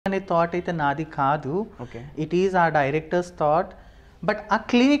అనే థాట్ అయితే నాది కాదు. ఓకే. ఇట్ ఈజ్ ఆ డైరెక్టర్స్ థాట్. బట్ ఆ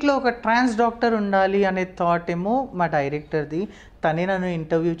క్లినిక్లో ఒక ట్రాన్స్ డాక్టర్ ఉండాలి అనే థాట్ ఏమో మా డైరెక్టర్ది. తనే నన్ను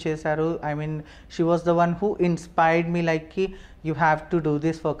ఇంటర్వ్యూ చేశారు. I mean she was the one who inspired me like కి you have to do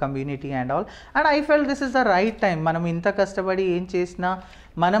this for community and all. And I full this is the right time. మనం ఇంత కష్టపడి ఏం చేసినా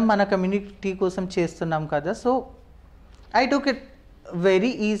మనం మన కమ్యూనిటీ కోసం చేస్తున్నాం కదా. So I took it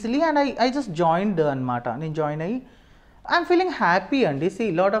very easily and I just joined అనమాట. నేను జాయిన్ అయ్యి I'm feeling happy and see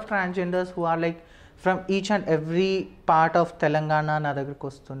lot of transgenders who are like from each and every part of Telangana na దగ్గరికి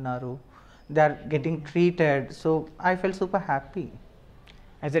వస్తున్నారు. They are getting treated, so I felt super happy.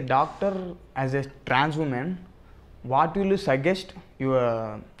 As a doctor, as a trans woman, what will you suggest your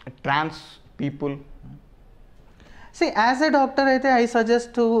trans people? See, as a doctor I suggest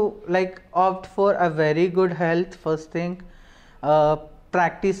to like opt for a very good health first thing.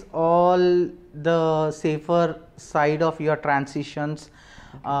 Practice all the safer side of your transitions.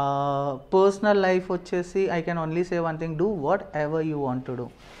 Personal life వచ్చేసి I can only say one thing, do whatever you want to do.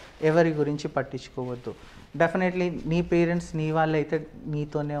 ఎవరి గురించి పట్టించుకోవద్దు. Definitely నీ parents నీ వాళ్ళు అయితే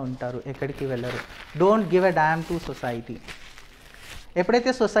నీతోనే ఉంటారు, ఎక్కడికి వెళ్ళరు. Don't give a damn to society.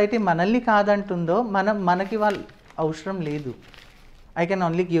 ఎప్పుడైతే సొసైటీ మనల్ని కాదంటుందో మనకి వాళ్ళు అవసరం లేదు. I can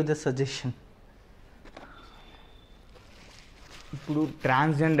only give the suggestion. ఇప్పుడు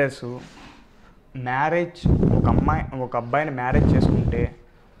ట్రాన్స్జెండర్స్ మ్యారేజ్ ఒక అబ్బాయిని మ్యారేజ్ చేసుకుంటే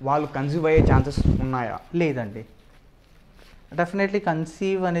వాళ్ళు కన్సీవ్ అయ్యే ఛాన్సెస్ ఉన్నాయా? లేదండి. డెఫినెట్లీ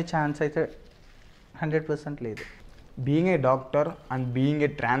కన్సీవ్ అనే ఛాన్స్ అయితే 100% లేదు. Being a doctor and being a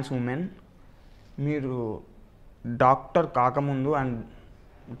trans women, మీరు డాక్టర్ కాకముందు అండ్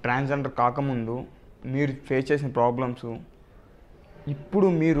ట్రాన్స్జెండర్ కాకముందు మీరు ఫేస్ చేసిన ప్రాబ్లమ్స్, ఇప్పుడు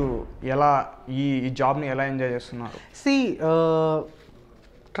మీరు ఎలా ఈ జాబ్ని ఎలా ఎంజాయ్ చేస్తున్నారు?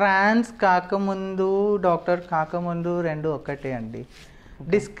 ట్రాన్స్ కాకముందు డాక్టర్ కాకముందు రెండు ఒక్కటే అండి.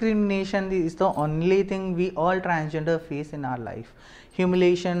 Discrimination is the only thing we all transgender face in our life.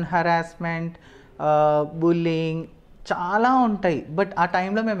 Humiliation, harassment, bullying చాలా ఉంటాయి. బట్ ఆ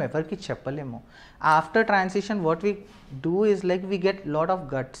టైంలో మేము ఎవరికి చెప్పలేము. After transition what we do is like we get lot of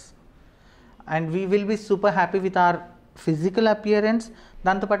guts and we will be super happy with our physical appearance.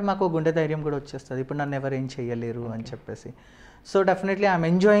 దాంతోపాటు మాకు గుండె ధైర్యం కూడా వచ్చేస్తుంది, ఇప్పుడు నన్ను ఎవరు ఏం చేయలేరు అని చెప్పేసి. So definitely I'm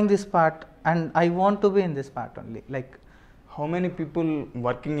enjoying this part and I want to be in this part only. Like how many people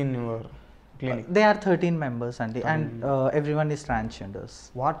working in your clinic? They are 13 members అండి and everyone is transgenders.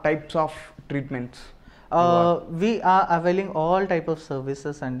 What types of treatments? We are availing all type of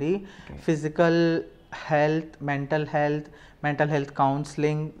services అండి. Physical health, mental health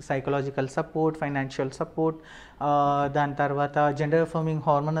counseling, psychological support, financial support. దాని తర్వాత gender affirming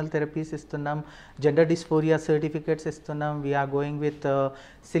hormonal therapies ఇస్తున్నాం, gender dysphoria certificates ఇస్తున్నాం. We are going with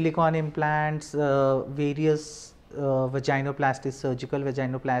silicone implants, various vaginoplasties, surgical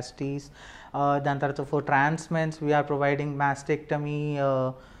vaginoplasties. దాని తర్వాత for trans men's we are providing mastectomy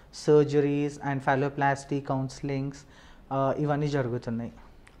surgeries and ఫాలోప్లాస్టీ counsellings. ఇవన్నీ జరుగుతున్నాయి.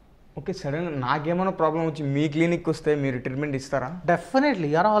 Okay, sudden నాకేమైనా problem వచ్చి మీ క్లినిక్ వస్తే మీరు ట్రీట్మెంట్ ఇస్తారా? Definitely,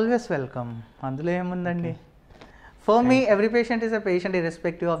 you are always welcome. అందులో ఏముందండి. For me every patient is a patient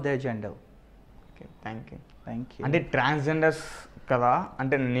irrespective of their gender. Okay, thank you. అంటే ట్రాన్స్జెండర్స్ కదా,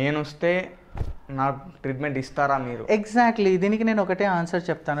 అంటే నేను వస్తే నాకు ట్రీట్మెంట్ ఇస్తారా మీరు? ఎగ్జాక్ట్లీ, దీనికి నేను ఒకటే ఆన్సర్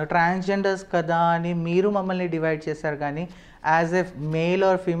చెప్తాను. ట్రాన్స్జెండర్స్ కదా అని మీరు మమ్మల్ని డివైడ్ చేశారు, కానీ as a male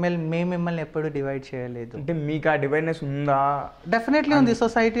or female మేము మిమ్మల్ని ఎప్పుడు డివైడ్ చేయలేదు. అంటే మీకు ఆ డివైడ్నెస్ ఉందా? డెఫినెట్లీ ఉంది,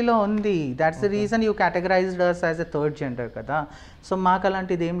 సొసైటీలో ఉంది. That's the reason you categorised us as a third gender కదా. సో మాకు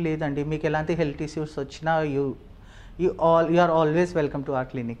అలాంటిది ఏం లేదండి. మీకు ఎలాంటి హెల్త్ ఇష్యూస్ వచ్చినా you are always welcome to our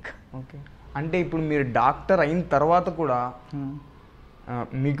clinic. Okay, అంటే ఇప్పుడు మీరు డాక్టర్ అయిన తర్వాత కూడా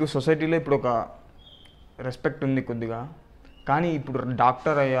మీకు సొసైటీలో ఇప్పుడు ఒక రెస్పెక్ట్ ఉంది కొద్దిగా, కానీ ఇప్పుడు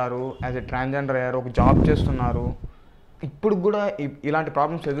డాక్టర్ అయ్యారు, యాజ్ ఎ ట్రాన్స్జెండర్ అయ్యారు, ఒక జాబ్ చేస్తున్నారు, ఇప్పుడు కూడా ఇలాంటి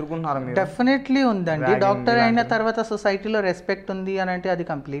ప్రాబ్లమ్స్ ఎదుర్కొంటున్నారా మీరు? డెఫినెట్లీ ఉందండి. డాక్టర్ అయిన తర్వాత సొసైటీలో రెస్పెక్ట్ ఉంది అని అంటే అది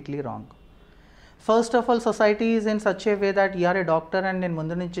completely wrong. First of all society is in such a way that you are A doctor అని నేను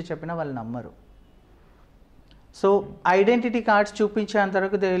ముందు నుంచి చెప్పినా వాళ్ళు నమ్మరు. సో ఐడెంటిటీ కార్డ్స్ చూపించేంత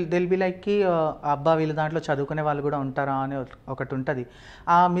వరకు దిల్ బి లైక్ కి అబ్బా వీళ్ళు దాంట్లో చదువుకునే వాళ్ళు కూడా ఉంటారా అని ఒకటి ఉంటుంది.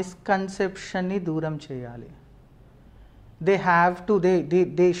 ఆ మిస్కన్సెప్షన్ని దూరం చేయాలి. They have to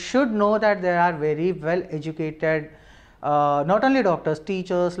they should know that they are very well educated, not only doctors,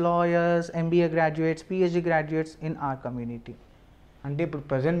 teachers, lawyers, MBA graduates, PhD graduates in our community. అంటే ఇప్పుడు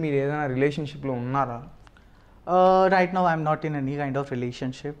ప్రజెంట్ మీరు ఏదైనా రిలేషన్షిప్లో ఉన్నారా? Right now I'm not in any kind of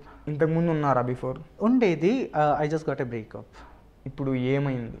relationship. ఇంతకుముందు ఉన్నారా? Before ఉండేది. I just got a breakup. ఇప్పుడు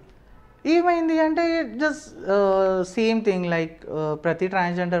ఏమైంది? ఏమైంది అంటే జస్ట్ సేమ్ థింగ్ లైక్ ప్రతి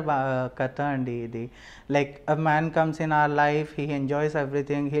ట్రాన్స్జెండర్ కథ అండి ఇది. Like a man comes in our life, he enjoys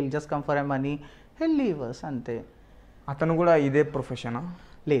everything, he'll just come for a money, heal leave us అంతే. అతను కూడా ఇదే ప్రొఫెషనా?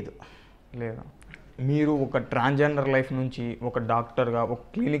 లేదు. లేదా. మీరు ఒక ట్రాన్స్జెండర్ లైఫ్ నుంచి ఒక డాక్టర్గా ఒక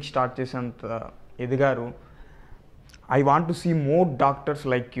క్లినిక్ స్టార్ట్ చేసేంత ఎదిగారు. I want to see more doctors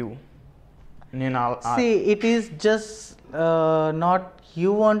like you. నేను See, it is just not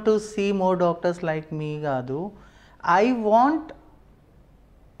you want to see more doctors like me కాదు. I want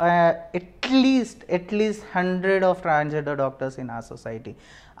at least 100 of transgender doctors in our society.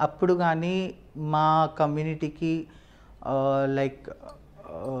 అప్పుడు కానీ మా కమ్యూనిటీకి like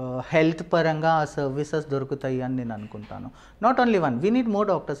health పరంగా ఆ services దొరుకుతాయి అని నేను అనుకుంటాను. Not only one, we need more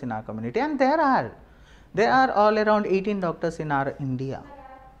doctors in our community and there are all around 18 doctors in our India.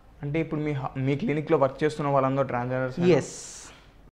 అంటే ఇప్పుడు మీ క్లినిక్లో వర్క్ చేస్తున్న వాళ్ళందరూ ట్రాన్స్జెండర్స్? ఎస్.